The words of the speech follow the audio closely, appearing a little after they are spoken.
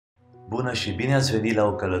Bună și bine ați venit la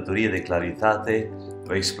o călătorie de claritate,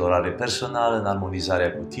 o explorare personală în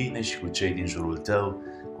armonizarea cu tine și cu cei din jurul tău,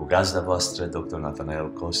 cu gazda voastră, Dr.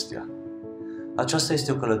 Nathanael Costea. Aceasta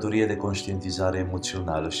este o călătorie de conștientizare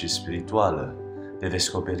emoțională și spirituală, de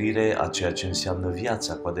descoperire a ceea ce înseamnă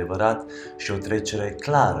viața cu adevărat și o trecere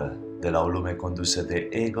clară de la o lume condusă de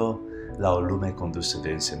ego la o lume condusă de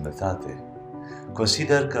însemnătate.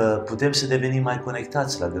 Consider că putem să devenim mai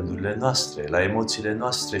conectați la gândurile noastre, la emoțiile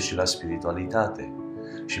noastre și la spiritualitate.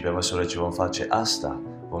 Și pe măsură ce vom face asta,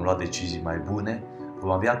 vom lua decizii mai bune, vom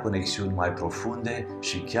avea conexiuni mai profunde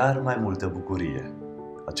și chiar mai multă bucurie.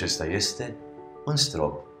 Acesta este un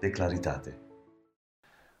strop de claritate.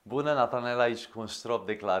 Bună, Nathanael aici cu un strop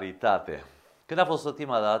de claritate. Când a fost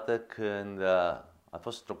ultima dată când a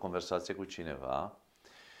fost într-o conversație cu cineva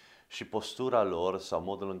și postura lor sau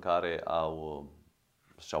modul în care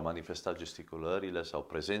și-au manifestat gesticulările sau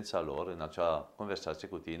prezența lor în acea conversație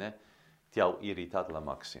cu tine te-au iritat la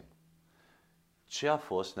maxim? Ce a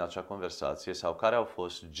fost în acea conversație sau care au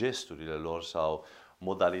fost gesturile lor sau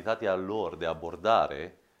modalitatea lor de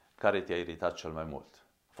abordare care te-a iritat cel mai mult?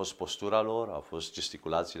 A fost postura lor, au fost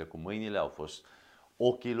gesticulațiile cu mâinile, au fost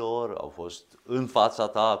ochii lor, au fost în fața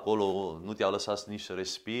ta, acolo nu te-au lăsat nici să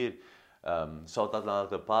respiri, s-au dat la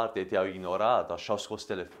altă parte, te-au ignorat, și-au scos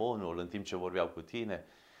telefonul în timp ce vorbeau cu tine.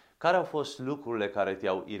 Care au fost lucrurile care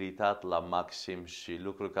te-au iritat la maxim și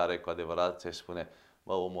lucruri care cu adevărat ți spune,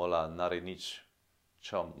 bă, omul ăla n-are nici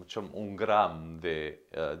un gram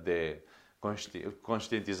de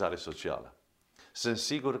conștientizare socială? Sunt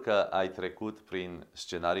sigur că ai trecut prin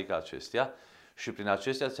scenarii ca acestea și prin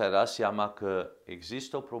acestea ți-ai dat seama că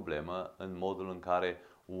există o problemă în modul în care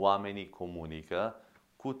oamenii comunică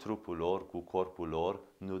cu trupul lor, cu corpul lor,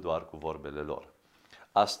 nu doar cu vorbele lor.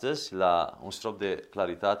 Astăzi, la un strop de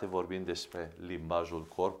claritate, vorbim despre limbajul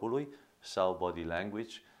corpului sau body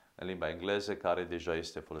language în limba engleză, care deja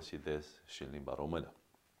este folosit des și în limba română.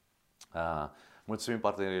 Mulțumim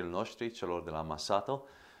partenerilor noștri, celor de la Masato,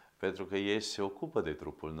 pentru că ei se ocupă de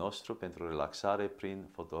trupul nostru pentru relaxare prin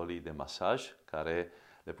fotolii de masaj, care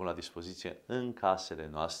le pun la dispoziție în casele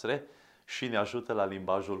noastre și ne ajută la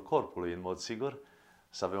limbajul corpului, în mod sigur,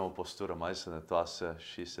 să avem o postură mai sănătoasă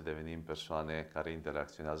și să devenim persoane care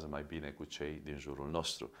interacționează mai bine cu cei din jurul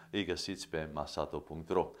nostru. Îi găsiți pe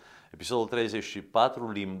masato.ro. Episodul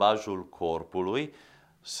 34, limbajul corpului.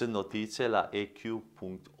 Sunt notițe la eq.org.au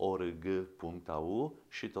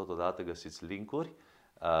și totodată găsiți linkuri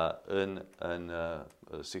în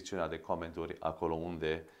secțiunea de comentarii, acolo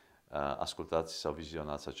unde ascultați sau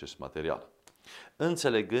vizionați acest material.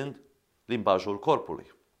 Înțelegând limbajul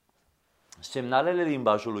corpului. Semnalele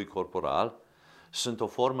limbajului corporal sunt o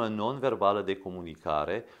formă non-verbală de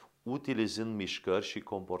comunicare, utilizând mișcări și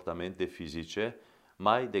comportamente fizice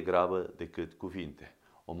mai degrabă decât cuvinte.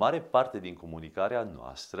 O mare parte din comunicarea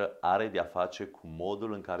noastră are de-a face cu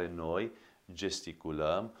modul în care noi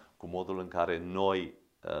gesticulăm, cu modul în care noi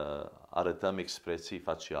arătăm expresii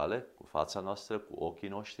faciale cu fața noastră, cu ochii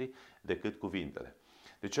noștri, decât cuvintele.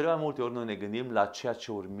 De cele mai multe ori noi ne gândim la ceea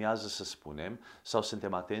ce urmează să spunem sau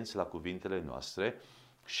suntem atenți la cuvintele noastre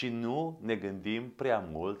și nu ne gândim prea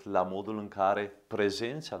mult la modul în care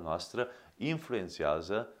prezența noastră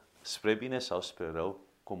influențează spre bine sau spre rău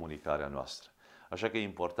comunicarea noastră. Așa că e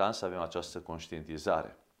important să avem această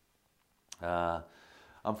conștientizare.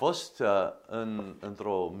 Am fost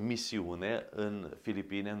într-o misiune în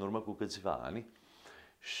Filipine în urmă cu câțiva ani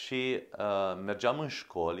și mergeam în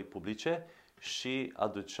școli publice și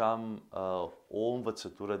aduceam o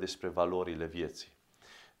învățătură despre valorile vieții.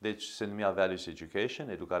 Deci se numea Values Education,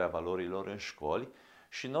 educarea valorilor în școli,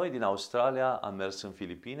 și noi din Australia am mers în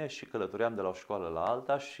Filipine și călătoream de la o școală la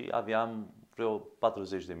alta și aveam vreo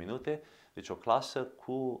 40 de minute, deci o clasă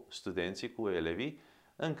cu studenții, cu elevii,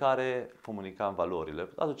 în care comunicam valorile.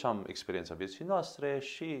 Aduceam experiența vieții noastre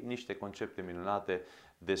și niște concepte minunate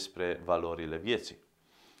despre valorile vieții.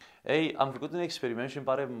 Ei, am făcut un experiment și îmi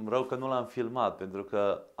pare rău că nu l-am filmat, pentru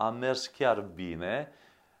că a mers chiar bine.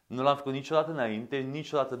 Nu l-am făcut niciodată înainte,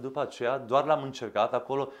 niciodată după aceea, doar l-am încercat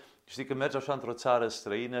acolo. Știi, că mergi așa într-o țară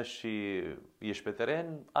străină și ești pe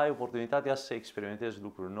teren, ai oportunitatea să experimentezi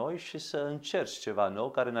lucruri noi și să încerci ceva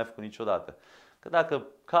nou care n-ai făcut niciodată. Că dacă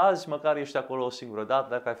cazi, măcar ești acolo o singură dată,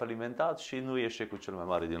 dacă ai falimentat și nu ești cu cel mai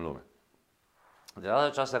mare din lume. De data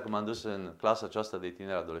aceasta, când m-am dus în clasa aceasta de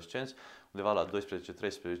tineri adolescenți, undeva la 12-13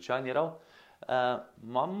 ani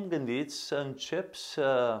m-am gândit să încep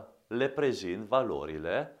să le prezint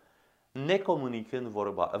valorile necomunicând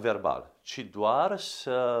verbal, ci doar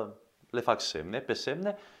să le fac semne pe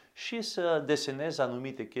semne și să desenez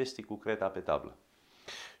anumite chestii cu creta pe tablă.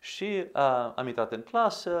 Și am intrat în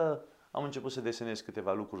clasă, am început să desenez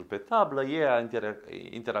câteva lucruri pe tablă, ei a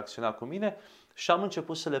interacționat cu mine și am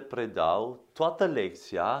început să le predau toată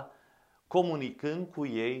lecția comunicând cu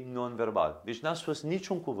ei non-verbal. Deci n-am spus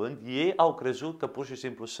niciun cuvânt, ei au crezut că pur și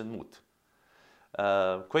simplu sunt mut.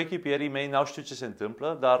 Coechipierii mei n-au știut ce se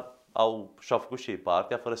întâmplă, dar și-au făcut și ei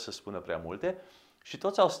partea, fără să spună prea multe, și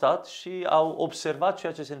toți au stat și au observat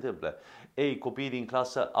ceea ce se întâmplă. Ei, copiii din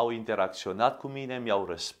clasă au interacționat cu mine, mi-au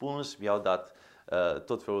răspuns, mi-au dat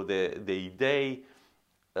tot felul de idei.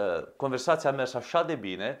 Conversația a mers așa de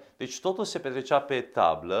bine, deci totul se petrecea pe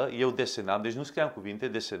tablă, eu desenam, deci nu scriam cuvinte,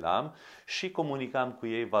 desenam și comunicam cu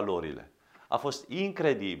ei valorile. A fost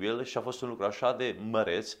incredibil și a fost un lucru așa de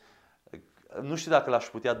măreț. Nu știu dacă l-aș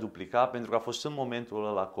putea duplica, pentru că a fost în momentul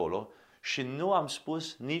ăla acolo și nu am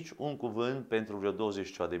spus nici un cuvânt pentru vreo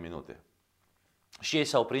 20 de minute. Și ei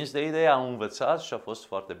s-au prins de idee, au învățat și a fost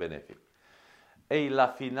foarte benefic. Ei, la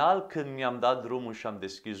final, când mi-am dat drumul și am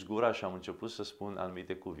deschis gura și am început să spun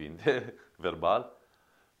anumite cuvinte verbal,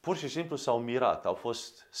 pur și simplu s-au mirat, au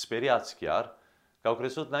fost speriați chiar, că au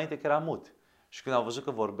crezut înainte că era mut. Și când au văzut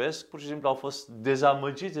că vorbesc, pur și simplu au fost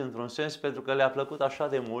dezamăgiți într-un sens pentru că le-a plăcut așa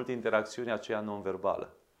de mult interacțiunea aceea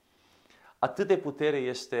non-verbală. Atât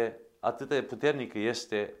de puternică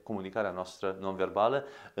este comunicarea noastră non-verbală,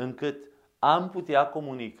 încât am putea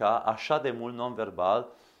comunica așa de mult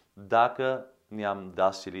non-verbal dacă ne-am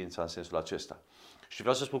dat silința în sensul acesta. Și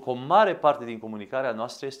vreau să spun că o mare parte din comunicarea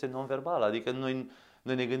noastră este non-verbală, adică noi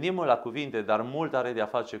ne gândim la cuvinte, dar mult are de a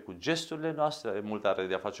face cu gesturile noastre, mult are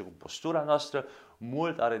de a face cu postura noastră,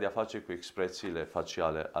 mult are de a face cu expresiile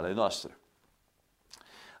faciale ale noastre.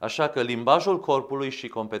 Așa că limbajul corpului și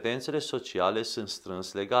competențele sociale sunt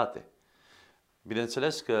strâns legate.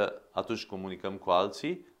 Bineînțeles că atunci comunicăm cu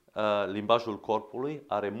alții, limbajul corpului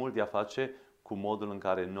are mult de a face cu modul în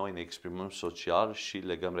care noi ne exprimăm social și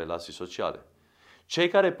legăm relații sociale. Cei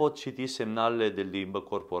care pot citi semnalele de limbă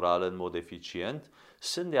corporală în mod eficient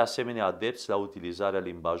sunt de asemenea adepți la utilizarea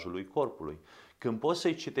limbajului corpului. Când poți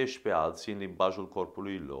să-i citești pe alții în limbajul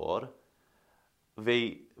corpului lor,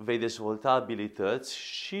 vei dezvolta abilități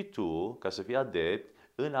și tu, ca să fii adept,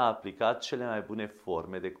 în a aplica cele mai bune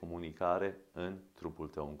forme de comunicare în trupul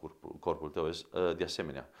tău, în corpul tău de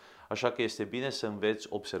asemenea. Așa că este bine să înveți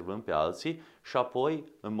observând pe alții și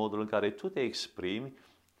apoi în modul în care tu te exprimi,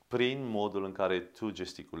 prin modul în care tu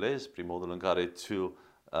gesticulezi, prin modul în care tu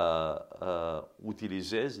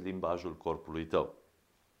utilizezi limbajul corpului tău.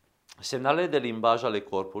 Semnalele de limbaj ale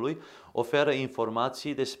corpului oferă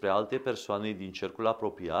informații despre alte persoane din cercul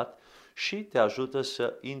apropiat și te ajută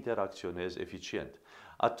să interacționezi eficient.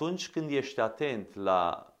 Atunci când ești atent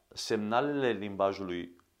la semnalele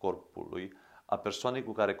limbajului corpului a persoanei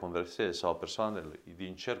cu care conversezi sau a persoanelor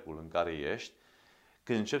din cercul în care ești,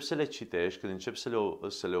 când începi să le citești, când începi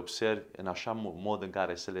să le observi în așa mod în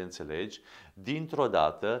care să le înțelegi, dintr-o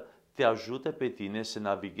dată te ajută pe tine să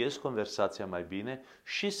navighezi conversația mai bine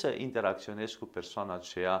și să interacționezi cu persoana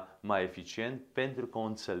aceea mai eficient, pentru că o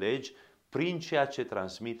înțelegi prin ceea ce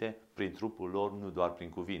transmite prin trupul lor, nu doar prin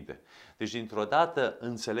cuvinte. Deci, dintr-o dată,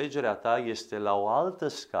 înțelegerea ta este la o altă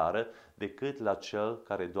scară decât la cel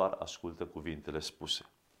care doar ascultă cuvintele spuse.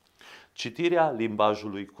 Citirea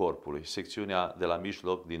limbajului corpului, secțiunea de la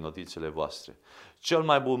mijloc din notițele voastre. Cel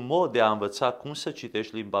mai bun mod de a învăța cum să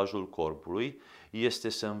citești limbajul corpului este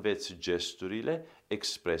să înveți gesturile,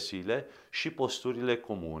 expresiile și posturile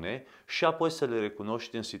comune și apoi să le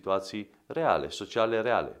recunoști în situații reale, sociale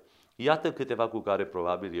reale. Iată câteva cu care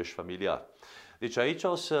probabil ești familiar. Deci aici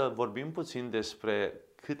o să vorbim puțin despre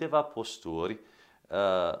câteva posturi,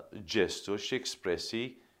 gesturi și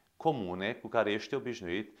expresii comune cu care ești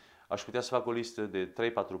obișnuit. Aș putea să fac o listă de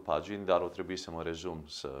 3-4 pagini, dar o trebuie să mă rezum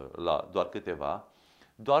la doar câteva.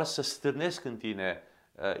 Doar să stârnesc în tine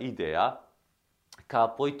ideea ca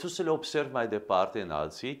apoi tu să le observi mai departe în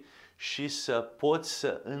alții și să poți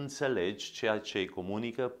să înțelegi ceea ce îi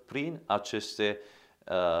comunică prin aceste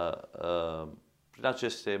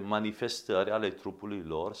manifestări ale trupului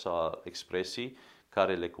lor sau expresii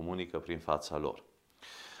care le comunică prin fața lor.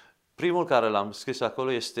 Primul care l-am scris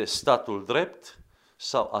acolo este statul drept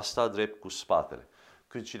sau a sta drept cu spatele.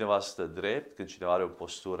 Când cineva stă drept, când cineva are o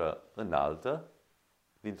postură înaltă,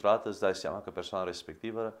 dintr-o dată îți dai seama că persoana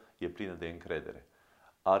respectivă e plină de încredere.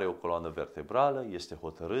 Are o coloană vertebrală, este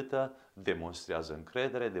hotărâtă, demonstrează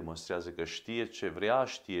încredere, demonstrează că știe ce vrea,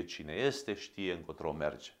 știe cine este, știe încotro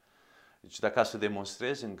merge. Deci dacă să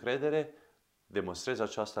demonstrezi încredere, demonstrezi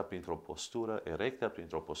aceasta printr-o postură erectă,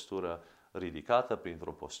 printr-o postură ridicată,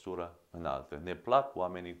 printr-o postură înaltă. Ne plac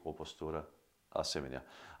oamenii cu o postură asemenea.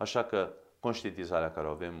 Așa că conștientizarea care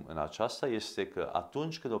o avem în aceasta este că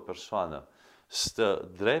atunci când o persoană stă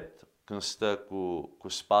drept, când stă cu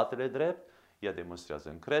spatele drept, ea demonstrează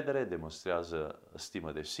încredere, demonstrează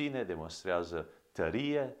stimă de sine, demonstrează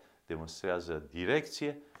tărie, demonstrează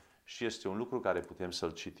direcție și este un lucru care putem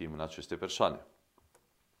să-l citim în aceste persoane.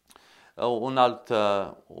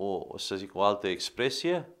 Să zic o altă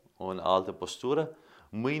expresie, o altă postură,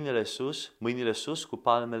 mâinile sus cu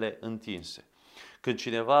palmele întinse. Când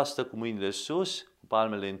cineva stă cu mâinile sus, cu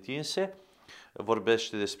palmele întinse,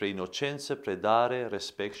 vorbește despre inocență, predare,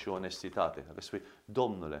 respect și onestitate. Dacă spui,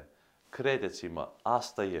 Domnule, credeți-mă,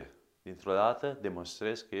 asta e. Dintr-o dată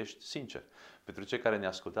demonstrezi că ești sincer. Pentru cei care ne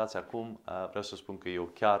ascultați acum, vreau să spun că eu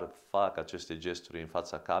chiar fac aceste gesturi în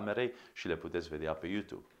fața camerei și le puteți vedea pe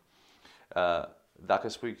YouTube. Dacă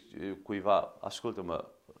spui cuiva, ascultă-mă,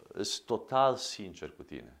 sunt total sincer cu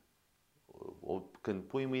tine. Când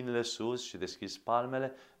pui mâinile sus și deschizi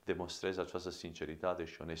palmele, demonstrezi această sinceritate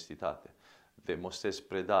și onestitate. Demonstrezi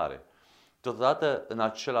predare. Totodată, în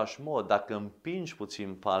același mod, dacă împingi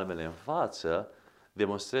puțin palmele în față,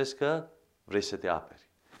 demonstrezi că vrei să te aperi.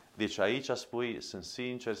 Deci aici spui, sunt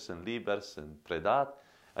sincer, sunt liber, sunt predat.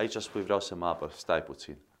 Aici spui, vreau să mă apăr, stai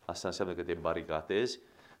puțin. Asta înseamnă că te baricadezi.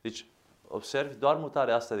 Deci, observi, doar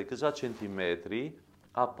mutarea asta de câțiva centimetri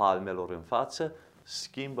a palmelor în față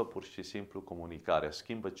schimbă pur și simplu comunicarea,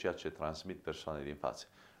 schimbă ceea ce transmit persoanele din față.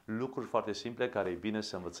 Lucruri foarte simple care e bine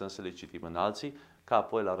să învățăm să le citim în alții, ca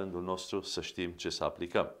apoi la rândul nostru să știm ce să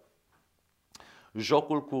aplicăm.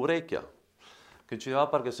 Jocul cu urechea. Când cineva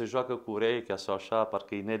parcă se joacă cu urechea sau așa,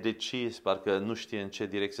 parcă e nedecis, parcă nu știe în ce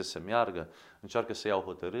direcție să meargă, încearcă să ia o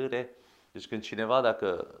hotărâre. Deci când cineva,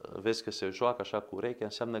 dacă vezi că se joacă așa cu urechea,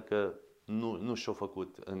 înseamnă că nu și-a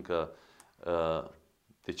făcut încă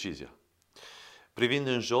decizia. Privind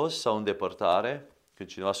în jos sau în depărtare, când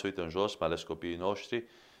cineva se uită în jos, mai ales copiii noștri,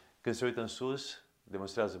 când se uită în sus,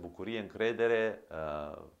 demonstrează bucurie, încredere,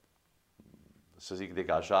 să zic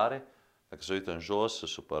degajare. Dacă se uită în jos, sunt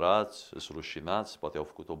supărați, sunt rușinați, poate au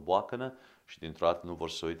făcut o boacănă și dintr-o dată nu vor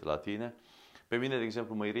să uite la tine. Pe mine, de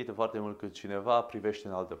exemplu, mă irită foarte mult când cineva privește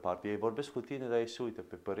în altă parte. Ei vorbesc cu tine, dar ei se uită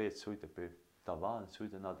pe pereți, se uită pe tavan, se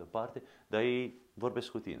uită în altă parte, dar ei vorbesc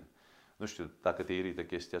cu tine. Nu știu dacă te irită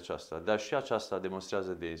chestia aceasta, dar și aceasta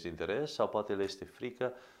demonstrează dezinteres sau poate le este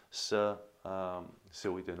frică să se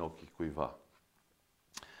uite în ochii cuiva.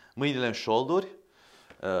 Mâinile în șolduri,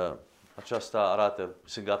 aceasta arată,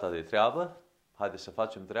 sunt gata de treabă, haide să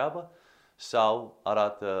facem treabă, sau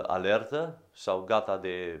arată alertă, sau gata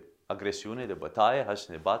de agresiune, de bătaie, hai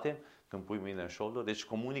să ne batem, când pui mâinile în șolduri. Deci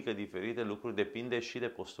comunică diferite lucruri, depinde și de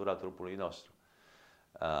postura trupului nostru.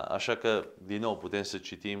 Așa că, din nou, putem să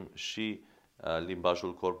citim și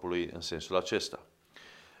limbajul corpului în sensul acesta.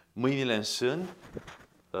 Mâinile în sân,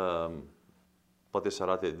 poate să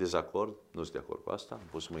arate dezacord, nu sunt de acord cu asta, am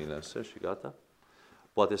pus mâinile în sân și gata.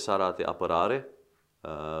 Poate să arate apărare,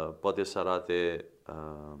 poate să arate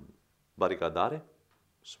baricadare,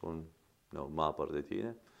 spun, nu, mă apăr de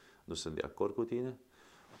tine, nu sunt de acord cu tine.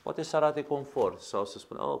 Poate să arate confort sau să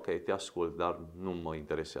spună, ok, te ascult, dar nu mă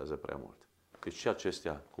interesează prea mult. Deci și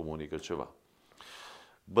acestea comunică ceva.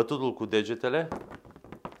 Bătutul cu degetele.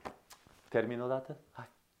 Termin o dată? Hai.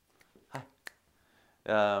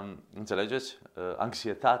 Înțelegeți?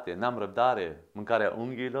 Anxietate, n-am răbdare, mâncarea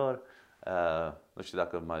unghiilor. Nu știu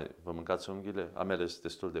dacă vă mâncați unghiile. A mele sunt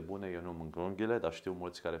destul de bune, eu nu mânc unghiile, dar știu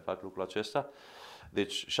mulți care fac lucrul acesta.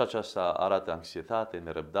 Deci și aceasta arată anxietate,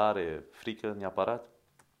 nerăbdare, frică neapărat.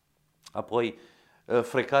 Apoi,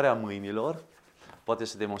 frecarea mâinilor. Poate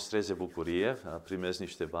să demonstreze bucurie, primesc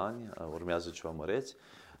niște bani, urmează ceva măreți,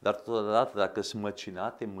 dar totodată dacă sunt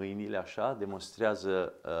măcinate mâinile așa,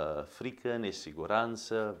 demonstrează frică,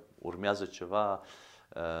 nesiguranță, urmează ceva,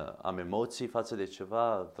 am emoții față de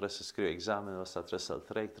ceva, trebuie să scriu examenul ăsta, trebuie să-l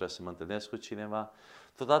trec, trebuie să mă întâlnesc cu cineva.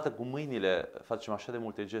 Totodată cu mâinile facem așa de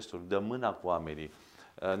multe gesturi, dăm mâna cu oamenii,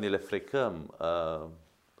 ne le frecăm,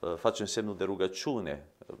 facem semnul de rugăciune,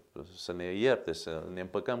 să ne ierte, să ne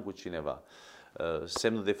împăcăm cu cineva.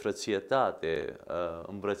 Semnul de frățietate,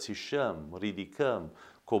 îmbrățișăm, ridicăm,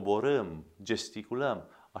 coborâm, gesticulăm.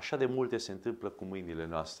 Așa de multe se întâmplă cu mâinile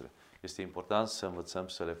noastre. Este important să învățăm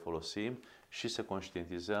să le folosim și să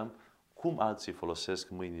conștientizăm cum alții folosesc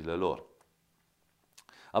mâinile lor.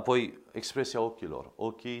 Apoi, expresia ochilor.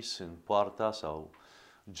 Ochii sunt poarta sau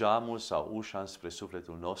geamul sau ușa înspre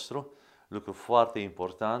sufletul nostru. Lucru foarte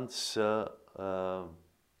important să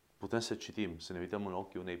putem să citim, să ne uităm în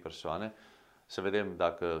ochii unei persoane, să vedem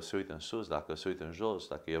dacă se uită în sus, dacă se uită în jos,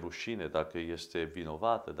 dacă e rușine, dacă este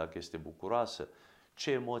vinovată, dacă este bucuroasă,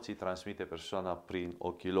 ce emoții transmite persoana prin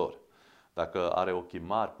ochii lor. Dacă are ochii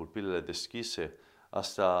mari, pupilele deschise,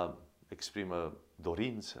 asta exprimă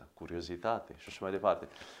dorință, curiozitate și așa mai departe.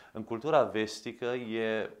 În cultura vestică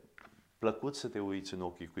e plăcut să te uiți în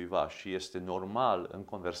ochii cuiva și este normal în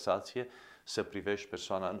conversație să privești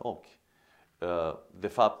persoana în ochi. De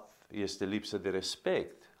fapt, este lipsă de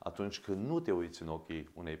respect atunci când nu te uiți în ochii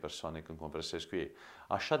unei persoane când conversezi cu ei.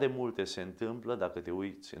 Așa de multe se întâmplă dacă te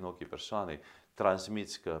uiți în ochii persoanei.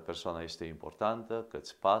 Transmiți că persoana este importantă, că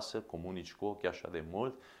îți pasă, comunici cu ochii așa de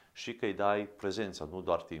mult și că îi dai prezența, nu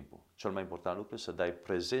doar timpul. Cel mai important lucru este să dai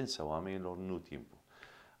prezența oamenilor, nu timpul.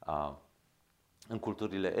 În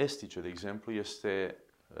culturile estice, de exemplu, este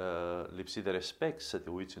lipsit de respect să te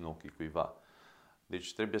uiți în ochii cuiva.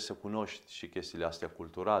 Deci trebuie să cunoști și chestiile astea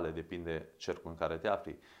culturale, depinde cercul în care te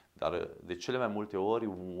afli. Dar de cele mai multe ori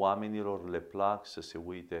oamenilor le plac să se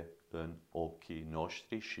uite în ochii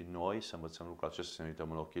noștri și noi să învățăm lucrul acesta, să ne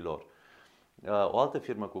uităm în ochii lor. O altă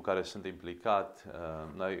firmă cu care sunt implicat,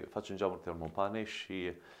 noi facem geamuri termopane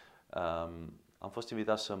și am fost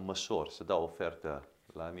invitat să măsor, să dau ofertă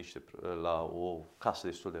la o casă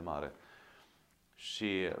destul de mare.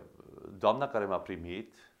 Și doamna care m-a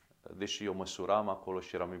primit, deși eu măsuram acolo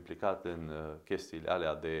și eram implicat în chestiile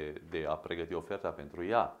alea de a pregăti oferta pentru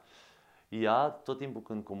ea, ea, tot timpul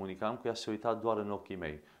când comunicam cu ea, se uita doar în ochii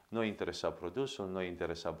mei. Nu interesa produsul, nu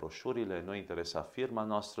interesa broșurile, nu interesa firma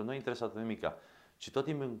noastră, nu interesa nimica. Ci tot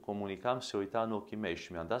timpul când comunicam, se uita în ochii mei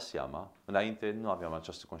și mi-am dat seama, înainte nu aveam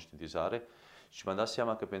această conștientizare, și mi-am dat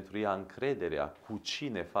seama că pentru ea încrederea cu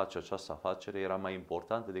cine face această afacere era mai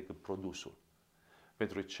importantă decât produsul.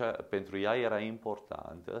 Pentru ea era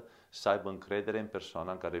importantă să aibă încredere în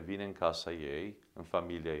persoana în care vine în casa ei, în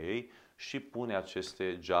familia ei și pune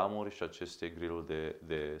aceste geamuri și aceste griluri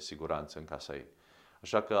de siguranță în casa ei.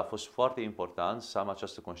 Așa că a fost foarte important să am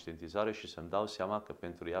această conștientizare și să-mi dau seama că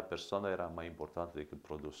pentru ea persoana era mai importantă decât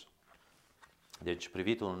produsul. Deci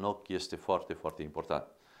privitul în ochi este foarte, foarte important.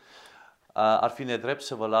 Ar fi nedrept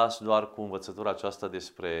să vă las doar cu învățătura aceasta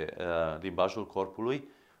despre limbajul corpului,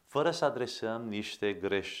 fără să adresăm niște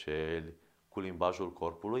greșeli cu limbajul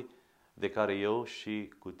corpului, de care eu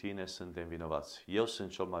și cu tine suntem vinovați. Eu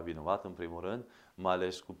sunt cel mai vinovat, în primul rând, mai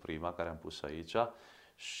ales cu prima care am pus aici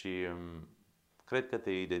și cred că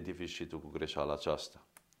te identifici și tu cu greșeala aceasta.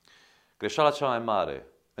 Greșeala cea mai mare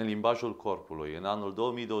în limbajul corpului în anul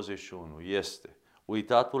 2021 este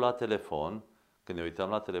uitatul la telefon, când ne uităm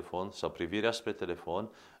la telefon sau privirea spre telefon,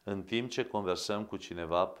 în timp ce conversăm cu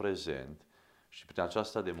cineva prezent și prin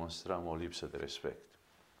aceasta demonstrăm o lipsă de respect.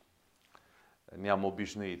 Ne-am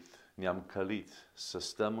obișnuit, ne-am călit să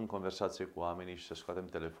stăm în conversație cu oamenii și să scoatem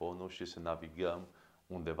telefonul și să navigăm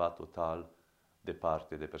undeva total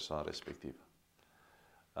departe de persoana respectivă.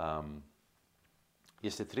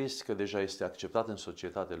 Este trist că deja este acceptat în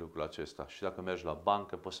societate lucrul acesta și dacă mergi la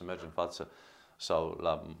bancă, poți să mergi în față sau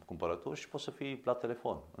la cumpărături și poți să fii la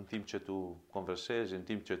telefon. În timp ce tu conversezi, în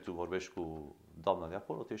timp ce tu vorbești cu doamna de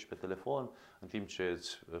acolo, tu ești pe telefon, în timp ce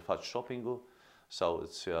îți faci shopping-ul sau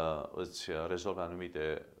îți rezolvi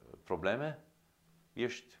anumite probleme,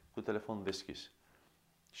 ești cu telefonul deschis.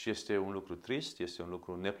 Și este un lucru trist, este un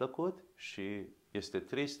lucru neplăcut și este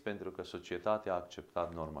trist pentru că societatea a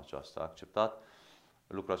acceptat norma aceasta, a acceptat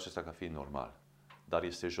lucrul acesta ca fiind normal. Dar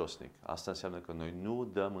este josnic. Asta înseamnă că noi nu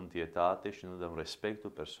dăm întâietate și nu dăm respectul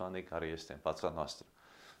persoanei care este în fața noastră.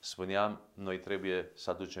 Spuneam, noi trebuie să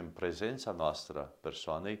aducem prezența noastră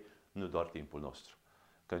persoanei, nu doar timpul nostru.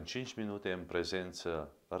 Că în 5 minute în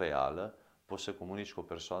prezență reală poți să comunici cu o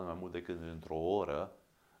persoană mai mult decât într-o oră,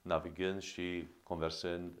 navigând și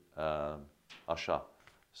conversând așa,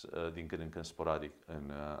 din când în când sporadic,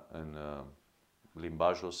 în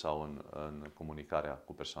limbajul sau în comunicarea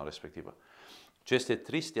cu persoana respectivă. Ce este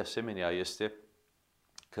trist de asemenea este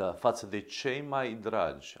că față de cei mai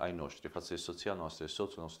dragi ai noștri, față de soția noastră, de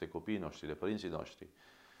soțul nostru, de copiii noștri, de părinții noștri,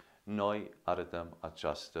 noi arătăm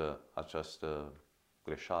această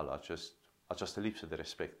greșeală, această lipsă de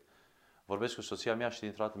respect. Vorbesc cu soția mea și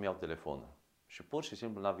dintr-o dată mi-au telefonul. Și pur și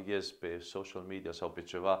simplu navighez pe social media sau pe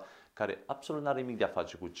ceva care absolut nu are nimic de a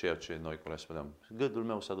face cu ceea ce noi corespundăm. Gândul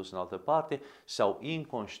meu s-a dus în altă parte sau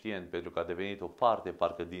inconștient, pentru că a devenit o parte,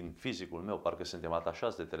 parcă din fizicul meu, parcă suntem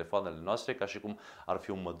atașați de telefoanele noastre, ca și cum ar fi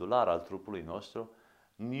un mădular al trupului nostru,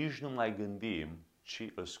 nici nu mai gândim,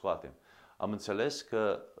 ci îl scoatem. Am înțeles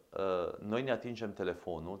că noi ne atingem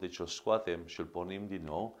telefonul, deci îl scoatem și îl pornim din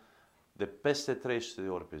nou, de peste 300 de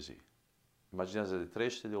ori pe zi. Imaginează de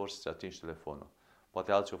 300 de ori să-ți atingi telefonul.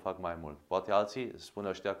 Poate alții o fac mai mult. Poate alții, spun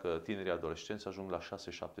ăștia că tinerii adolescenți ajung la 600-700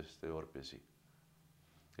 de ori pe zi.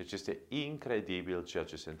 Deci este incredibil ceea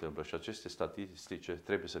ce se întâmplă și aceste statistice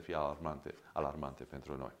trebuie să fie alarmante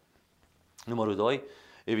pentru noi. Numărul 2.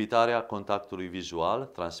 Evitarea contactului vizual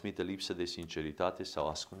transmite lipsă de sinceritate sau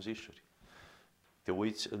ascunzișuri. Te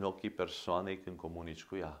uiți în ochii persoanei când comunici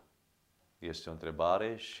cu ea. Este o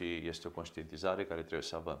întrebare și este o conștientizare care trebuie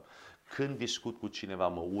să avem. Când discut cu cineva,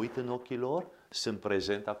 mă uit în ochii lor, sunt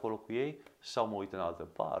prezent acolo cu ei sau mă uit în altă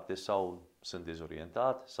parte sau sunt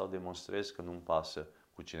dezorientat sau demonstrez că nu-mi pasă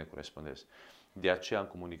cu cine corespondez. De aceea, în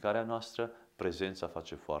comunicarea noastră, prezența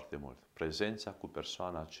face foarte mult. Prezența cu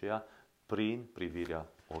persoana aceea prin privirea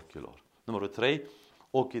ochilor. Numărul 3,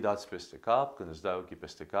 ochii dați peste cap. Când îți dai ochii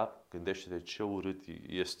peste cap, gândește-te ce urât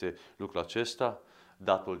este lucrul acesta,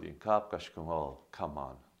 datul din cap, ca și cum, oh, come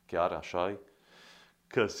on, chiar așa-i?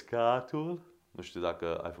 Căscatul, nu știu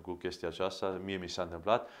dacă ai făcut chestia aceasta, mie mi s-a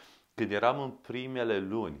întâmplat, când eram în primele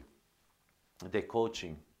luni de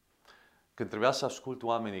coaching, când trebuia să ascult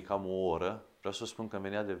oamenii cam o oră, vreau să spun că îmi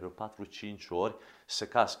venea de vreo 4-5 ori să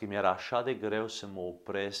casc. Mi-era așa de greu să mă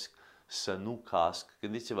opresc, să nu casc.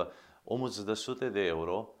 Gândiți-vă, omul îți dă sute de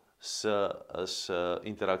euro să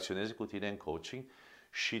interacționeze cu tine în coaching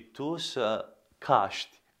și tu să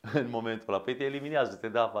caști în momentul ăla. Păi te eliminează, te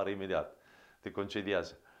dă afară imediat, te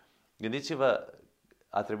concediază. Gândiți-vă,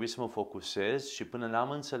 a trebuit să mă focusez și până n-am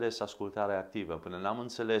înțeles ascultarea activă, până n-am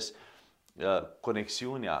înțeles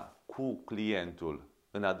conexiunea cu clientul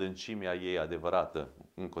în adâncimea ei adevărată,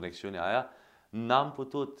 în conexiunea aia, n-am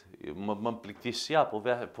putut, mă plictisea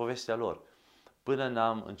povestea lor, până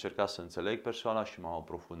n-am încercat să înțeleg persoana și m-am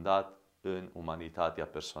aprofundat în umanitatea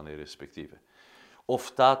persoanei respective.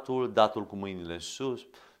 Oftatul, datul cu mâinile în sus,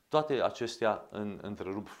 toate acestea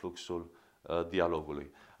întrerup fluxul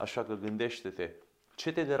dialogului. Așa că gândește-te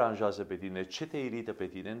ce te deranjează pe tine, ce te irită pe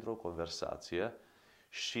tine într-o conversație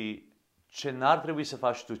și ce n-ar trebui să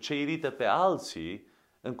faci tu, ce irită pe alții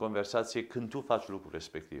în conversație când tu faci lucrul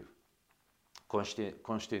respectiv.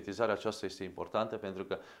 Conștientizarea aceasta este importantă pentru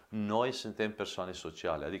că noi suntem persoane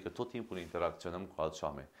sociale, adică tot timpul interacționăm cu alți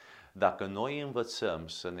oameni. Dacă noi învățăm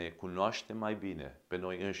să ne cunoaștem mai bine pe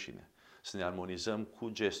noi înșine, să ne armonizăm cu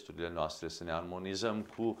gesturile noastre, să ne armonizăm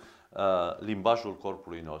cu limbajul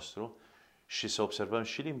corpului nostru și să observăm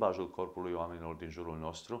și limbajul corpului oamenilor din jurul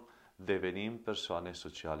nostru, devenim persoane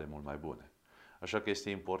sociale mult mai bune. Așa că este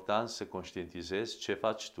important să conștientizezi ce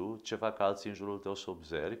faci tu, ce fac alții în jurul tău, să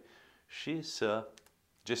observi și să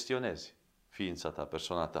gestionezi ființa ta,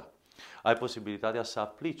 persoana ta. Ai posibilitatea să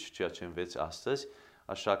aplici ceea ce înveți astăzi,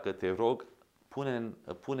 așa că te rog,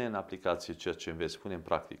 pune în aplicație ceea ce înveți, pune în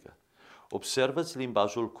practică. Observă-ți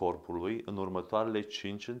limbajul corpului în următoarele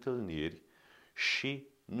 5 întâlniri și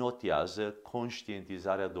notează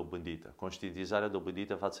conștientizarea dobândită. Conștientizarea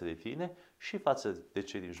dobândită față de tine și față de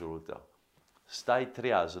cei din jurul tău. Stai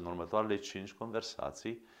treaz în următoarele 5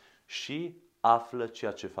 conversații și află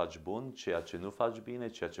ceea ce faci bun, ceea ce nu faci bine,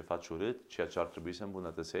 ceea ce faci urât, ceea ce ar trebui să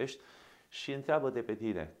îmbunătățești și întreabă-te pe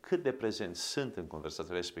tine cât de prezent sunt în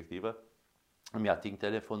conversația respectivă. Îmi ating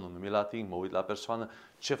telefonul, nu mi-l ating, mă uit la persoană,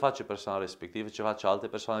 ce face persoana respectivă, ce face alte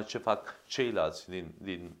persoane, ce fac ceilalți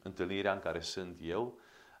din întâlnirea în care sunt eu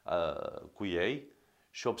cu ei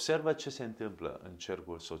și observă ce se întâmplă în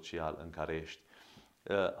cercul social în care ești.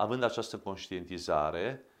 Având această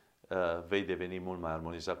conștientizare, vei deveni mult mai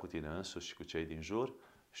armonizat cu tine însuși și cu cei din jur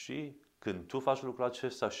și când tu faci lucrul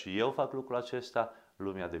acesta și eu fac lucrul acesta,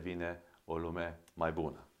 lumea devine o lume mai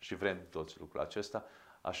bună. Și vrem toți lucrul acesta,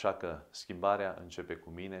 așa că schimbarea începe cu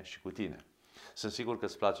mine și cu tine. Sunt sigur că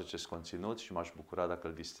îți place acest conținut și m-aș bucura dacă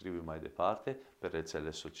îl distribui mai departe pe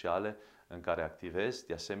rețelele sociale în care activezi.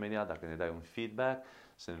 De asemenea, dacă ne dai un feedback,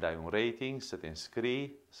 să ne dai un rating, să te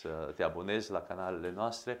înscrii, să te abonezi la canalele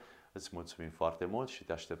noastre, îți mulțumim foarte mult și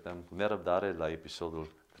te așteptăm cu nerăbdare la episodul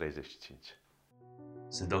 35.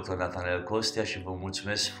 Sunt Dr. Nathanael Costea și vă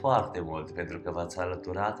mulțumesc foarte mult pentru că v-ați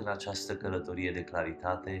alăturat în această călătorie de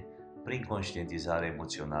claritate prin conștientizare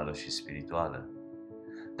emoțională și spirituală.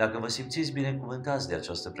 Dacă vă simțiți binecuvântați de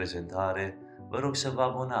această prezentare, vă rog să vă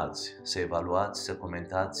abonați, să evaluați, să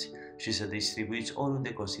comentați și să distribuiți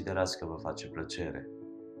oriunde considerați că vă face plăcere.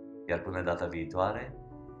 Iar până data viitoare,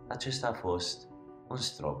 acesta a fost un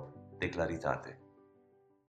strop de claritate.